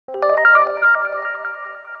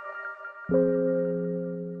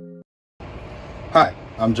Hi,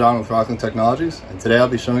 I'm John with Rockland Technologies, and today I'll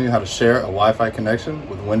be showing you how to share a Wi-Fi connection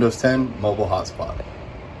with Windows 10 Mobile Hotspot.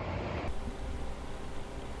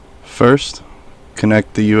 First,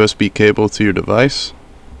 connect the USB cable to your device,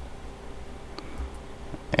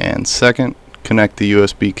 and second, connect the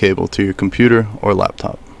USB cable to your computer or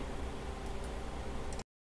laptop.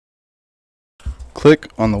 Click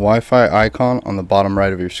on the Wi-Fi icon on the bottom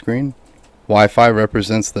right of your screen. Wi-Fi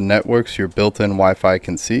represents the networks your built-in Wi-Fi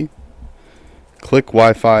can see. Click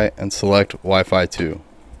Wi-Fi and select Wi-Fi 2.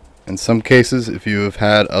 In some cases, if you have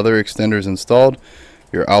had other extenders installed,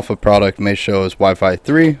 your ALFA product may show as Wi-Fi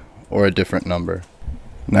 3 or a different number.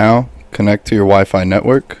 Now, connect to your Wi-Fi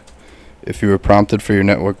network. If you are prompted for your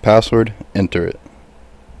network password, enter it.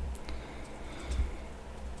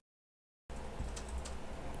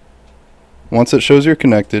 Once it shows you're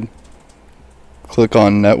connected, click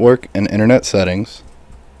on Network and Internet Settings.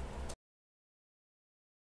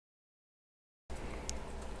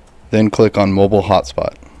 Then click on Mobile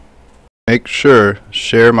Hotspot. Make sure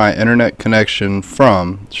Share My Internet Connection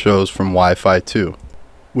From shows from Wi-Fi 2,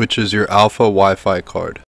 which is your ALFA Wi-Fi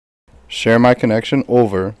card. Share My Connection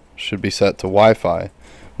Over should be set to Wi-Fi,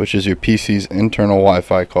 which is your PC's internal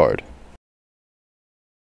Wi-Fi card.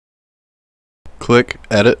 Click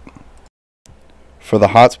Edit. For the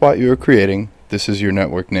hotspot you are creating, this is your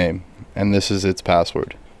network name, and this is its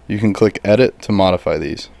password. You can click Edit to modify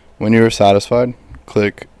these. When you are satisfied,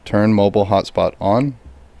 click Turn Mobile Hotspot On.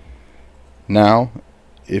 Now,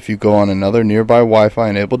 if you go on another nearby Wi-Fi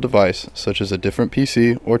enabled device, such as a different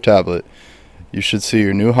PC or tablet, you should see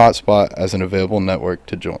your new hotspot as an available network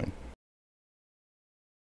to join.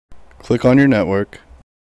 Click on your network,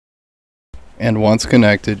 and once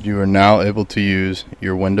connected, you are now able to use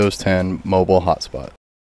your Windows 10 mobile hotspot.